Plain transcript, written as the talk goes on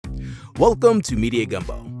Welcome to Media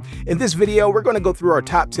Gumbo. In this video, we're going to go through our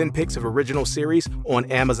top 10 picks of original series on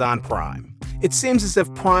Amazon Prime. It seems as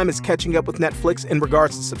if Prime is catching up with Netflix in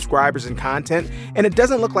regards to subscribers and content, and it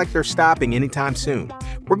doesn't look like they're stopping anytime soon.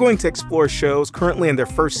 We're going to explore shows currently in their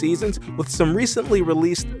first seasons with some recently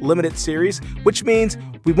released limited series, which means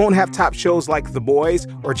we won't have top shows like The Boys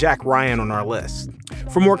or Jack Ryan on our list.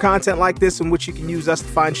 For more content like this in which you can use us to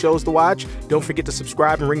find shows to watch, don't forget to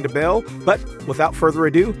subscribe and ring the bell. But without further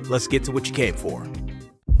ado, let's get to what you came for.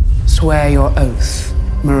 Swear your oath,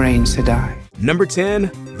 Moiraine Sedai. Number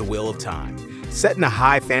 10, The Wheel of Time. Set in a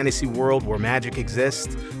high fantasy world where magic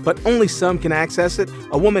exists, but only some can access it,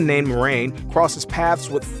 a woman named Moiraine crosses paths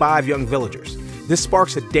with 5 young villagers. This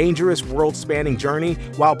sparks a dangerous world-spanning journey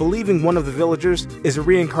while believing one of the villagers is a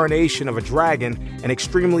reincarnation of a dragon, an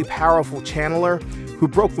extremely powerful channeler who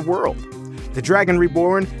broke the world. The Dragon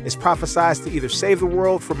Reborn is prophesied to either save the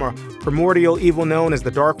world from a primordial evil known as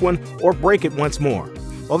the Dark One or break it once more.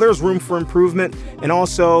 While there's room for improvement and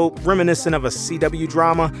also reminiscent of a CW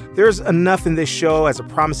drama, there's enough in this show as a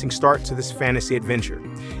promising start to this fantasy adventure.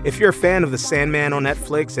 If you're a fan of The Sandman on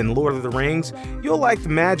Netflix and Lord of the Rings, you'll like the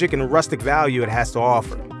magic and rustic value it has to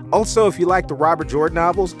offer. Also, if you like the Robert Jordan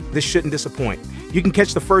novels, this shouldn't disappoint. You can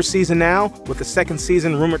catch the first season now, with the second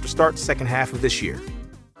season rumored to start the second half of this year.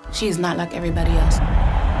 She is not like everybody else.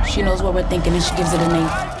 She knows what we're thinking and she gives it a name.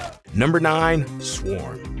 Number 9,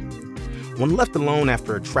 Swarm. When left alone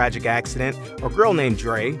after a tragic accident, a girl named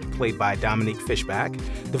Dre, played by Dominique Fishback,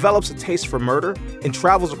 develops a taste for murder and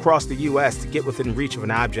travels across the U.S. to get within reach of an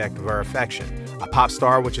object of her affection, a pop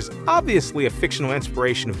star which is obviously a fictional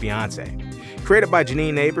inspiration of Beyoncé. Created by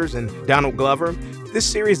Janine Neighbors and Donald Glover, this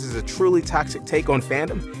series is a truly toxic take on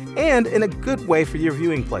fandom and in a good way for your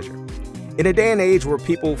viewing pleasure. In a day and age where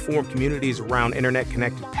people form communities around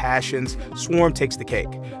internet-connected passions, Swarm takes the cake.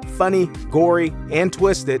 Funny, gory, and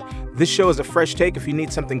twisted, this show is a fresh take if you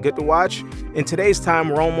need something good to watch. In today's time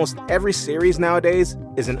where almost every series nowadays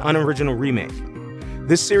is an unoriginal remake.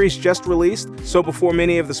 This series just released, so before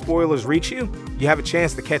many of the spoilers reach you, you have a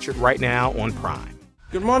chance to catch it right now on Prime.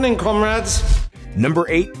 Good morning, comrades. Number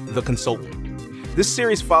 8, The Consultant. This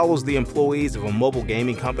series follows the employees of a mobile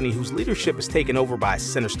gaming company whose leadership is taken over by a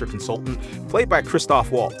sinister consultant, played by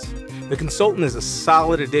Christoph Waltz. The Consultant is a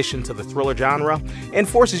solid addition to the thriller genre and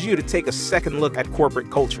forces you to take a second look at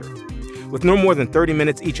corporate culture. With no more than 30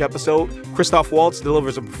 minutes each episode, Christoph Waltz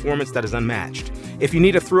delivers a performance that is unmatched. If you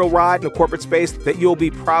need a thrill ride in a corporate space that you'll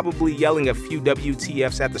be probably yelling a few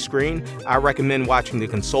WTFs at the screen, I recommend watching The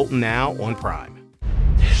Consultant now on Prime.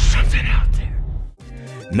 There's something out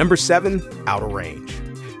there. Number 7, Outer Range.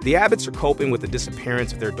 The Abbotts are coping with the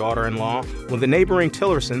disappearance of their daughter-in-law when the neighboring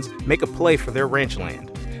Tillersons make a play for their ranch land.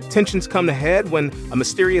 Tensions come to head when a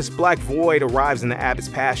mysterious black void arrives in the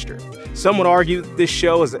Abbotts' pasture. Some would argue that this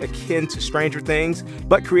show is akin to Stranger Things,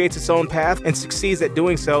 but creates its own path and succeeds at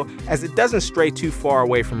doing so as it doesn't stray too far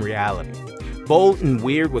away from reality. Bold and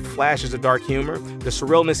weird with flashes of dark humor, the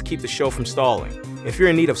surrealness keep the show from stalling. If you're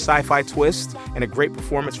in need of sci-fi twists and a great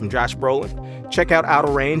performance from Josh Brolin, check out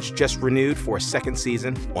Outer Range, just renewed for a second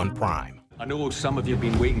season on Prime. I know some of you have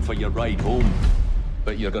been waiting for your ride home,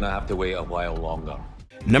 but you're gonna have to wait a while longer.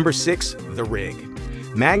 Number 6, The Rig.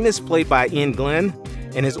 Magnus, played by Ian Glenn,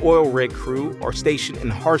 and his oil rig crew are stationed in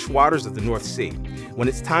harsh waters of the North Sea. When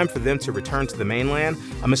it's time for them to return to the mainland,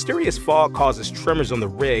 a mysterious fog causes tremors on the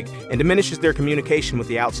rig and diminishes their communication with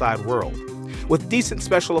the outside world. With decent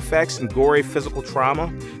special effects and gory physical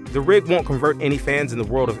trauma, The Rig won't convert any fans in the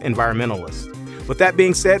world of environmentalists. With that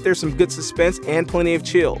being said, there's some good suspense and plenty of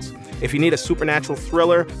chills. If you need a supernatural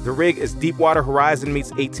thriller, The Rig is Deepwater Horizon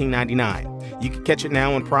meets 1899. You can catch it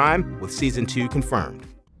now on Prime with Season 2 confirmed.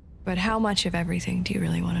 But how much of everything do you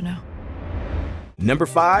really want to know? Number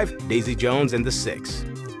 5, Daisy Jones and the Six.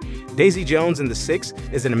 Daisy Jones and the Six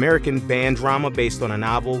is an American band drama based on a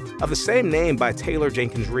novel of the same name by Taylor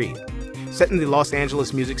Jenkins Reid. Set in the Los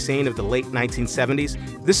Angeles music scene of the late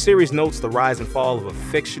 1970s, this series notes the rise and fall of a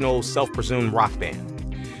fictional, self-presumed rock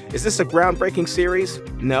band. Is this a groundbreaking series?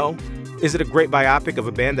 No. Is it a great biopic of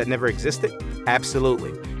a band that never existed?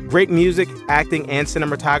 Absolutely. Great music, acting, and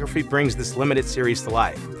cinematography brings this limited series to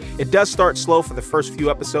life. It does start slow for the first few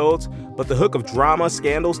episodes, but the hook of drama,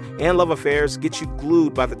 scandals, and love affairs gets you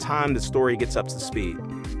glued by the time the story gets up to speed.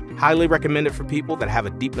 Highly recommended for people that have a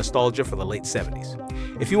deep nostalgia for the late 70s.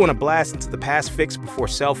 If you want to blast into the past fix before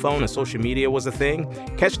cell phone and social media was a thing,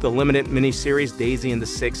 catch the limited miniseries Daisy and the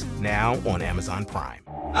Six now on Amazon Prime.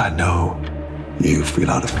 I know you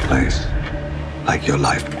feel out of place, like your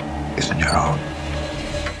life isn't your own.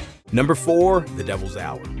 Number 4, The Devil's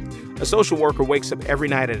Hour. A social worker wakes up every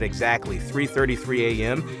night at exactly 3:33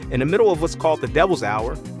 a.m. in the middle of what's called the Devil's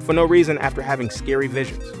Hour for no reason after having scary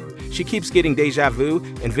visions. She keeps getting deja vu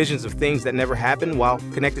and visions of things that never happened while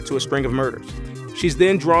connected to a string of murders. She's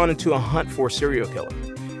then drawn into a hunt for a serial killer.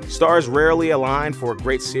 Stars rarely align for a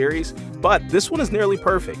great series, but this one is nearly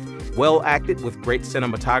perfect, well acted with great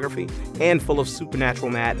cinematography, and full of supernatural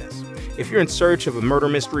madness. If you're in search of a murder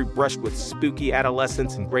mystery brushed with spooky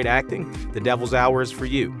adolescence and great acting, The Devil's Hour is for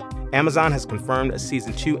you. Amazon has confirmed a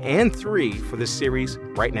season 2 and 3 for this series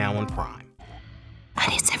right now on Prime.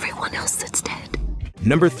 And it's everyone else that's dead.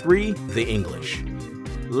 Number 3, The English.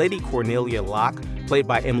 Lady Cornelia Locke, played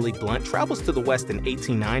by Emily Blunt, travels to the West in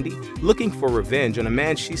 1890 looking for revenge on a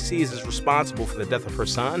man she sees as responsible for the death of her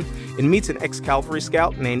son and meets an ex-cavalry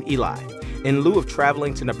scout named Eli. In lieu of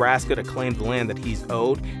traveling to Nebraska to claim the land that he's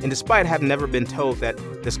owed, and despite having never been told that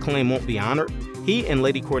this claim won't be honored, he and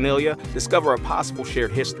Lady Cornelia discover a possible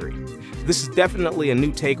shared history. This is definitely a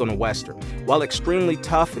new take on a Western. While extremely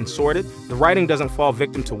tough and sordid, the writing doesn't fall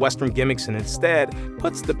victim to Western gimmicks and instead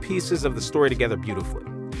puts the pieces of the story together beautifully.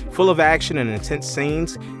 Full of action and intense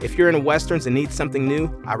scenes, if you're into Westerns and need something new,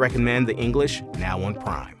 I recommend The English, now on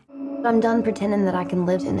Prime. I'm done pretending that I can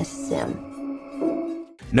live in a sim.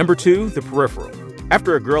 Number 2, The Peripheral.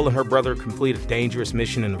 After a girl and her brother complete a dangerous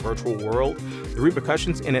mission in the virtual world, the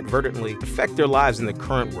repercussions inadvertently affect their lives in the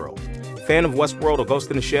current world. Fan of Westworld or Ghost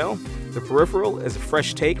in the Shell? The Peripheral is a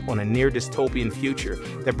fresh take on a near-dystopian future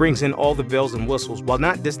that brings in all the bells and whistles while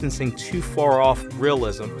not distancing too far off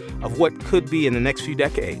realism of what could be in the next few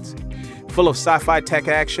decades. Full of sci-fi tech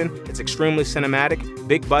action, it's extremely cinematic,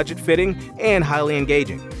 big budget fitting, and highly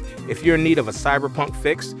engaging. If you're in need of a cyberpunk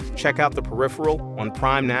fix, check out The Peripheral on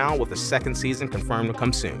Prime now with a second season confirmed to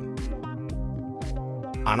come soon.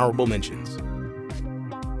 Honorable mentions.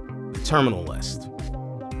 The Terminal List.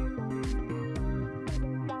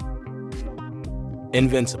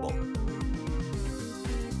 Invincible.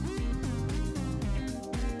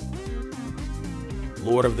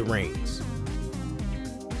 Lord of the Rings.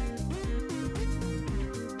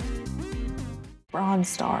 Bronze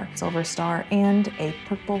Star, Silver Star, and a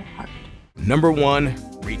Purple Heart. Number 1,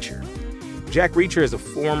 Reacher. Jack Reacher is a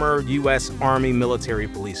former U.S. Army military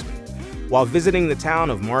policeman. While visiting the town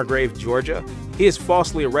of Margrave, Georgia, he is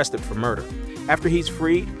falsely arrested for murder. After he's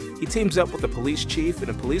freed, he teams up with a police chief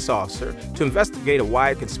and a police officer to investigate a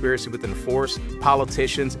wide conspiracy within the force,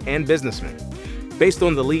 politicians, and businessmen. Based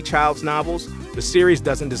on the Lee Childs novels, the series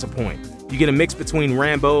doesn't disappoint. You get a mix between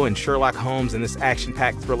Rambo and Sherlock Holmes in this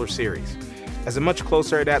action-packed thriller series. As a much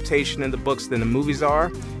closer adaptation in the books than the movies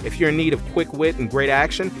are, if you're in need of quick wit and great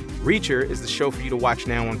action, Reacher is the show for you to watch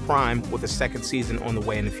now on Prime with a second season on the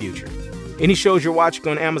way in the future. Any shows you're watching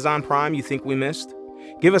on Amazon Prime you think we missed?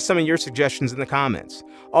 Give us some of your suggestions in the comments.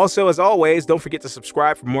 Also, as always, don't forget to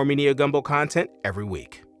subscribe for more Media Gumbo content every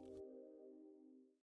week.